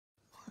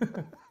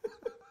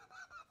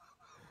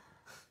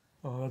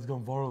Oh, that's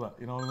gone viral, that,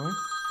 you know what I mean?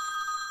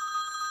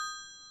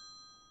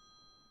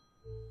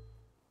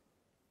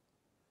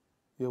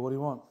 Yeah, what do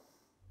you want?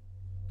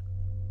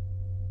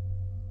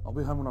 I'll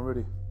be home when I'm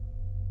ready.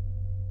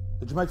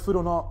 Did you make food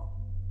or not?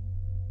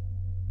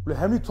 Well,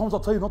 how many times I'll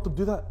tell you not to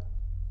do that?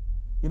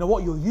 You know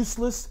what? You're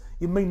useless.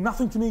 You mean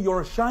nothing to me.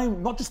 You're a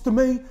shame, not just to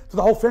me, to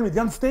the whole family. Do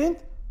you understand?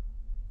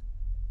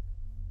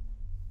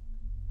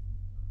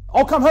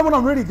 I'll come home when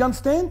I'm ready. Do you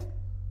understand?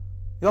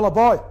 Yalla,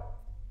 bye.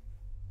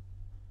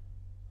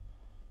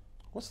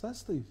 What's that,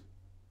 Steve?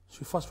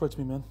 She frustrates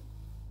me, man.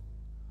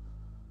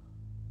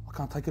 I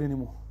can't take it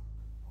anymore.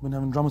 I've been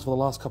having dramas for the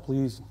last couple of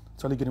years.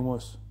 It's only getting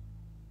worse.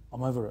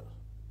 I'm over it.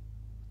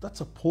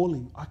 That's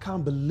appalling. I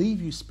can't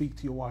believe you speak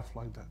to your wife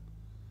like that.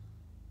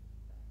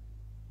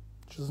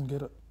 She doesn't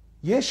get it.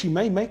 Yeah, she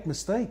may make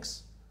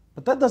mistakes,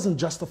 but that doesn't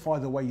justify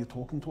the way you're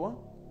talking to her.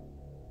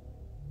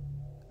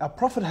 Our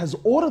Prophet has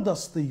ordered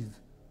us, Steve.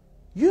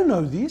 You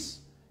know this.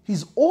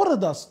 He's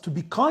ordered us to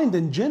be kind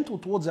and gentle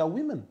towards our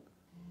women.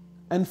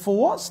 And for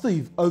what,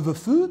 Steve? Over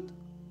food?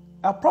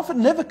 Our Prophet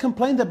never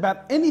complained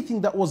about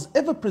anything that was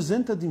ever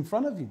presented in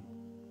front of him.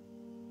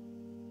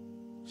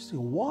 She's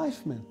your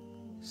wife, man.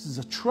 This is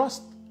a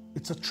trust.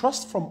 It's a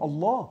trust from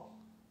Allah.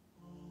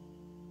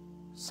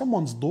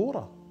 Someone's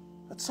daughter.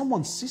 That's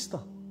someone's sister.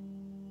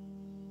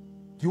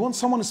 Do you want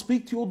someone to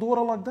speak to your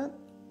daughter like that?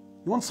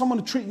 You want someone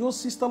to treat your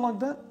sister like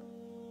that?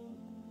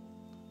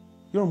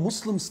 You're a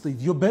Muslim, Steve.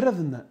 You're better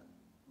than that.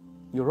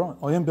 You're right.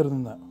 I am better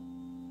than that.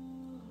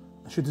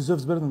 She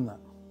deserves better than that.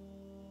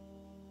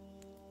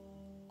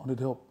 I need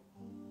help.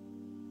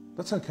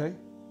 That's okay.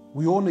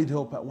 We all need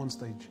help at one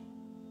stage.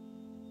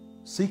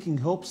 Seeking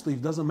help,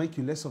 Steve, doesn't make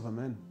you less of a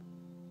man.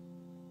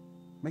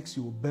 Makes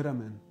you a better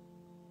man.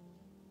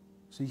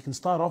 So you can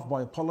start off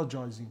by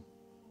apologizing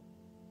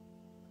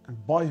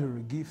and buy her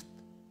a gift.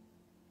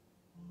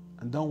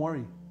 And don't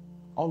worry,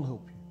 I'll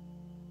help you.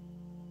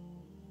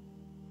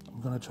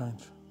 I'm going to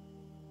change.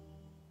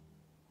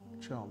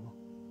 Inshallah.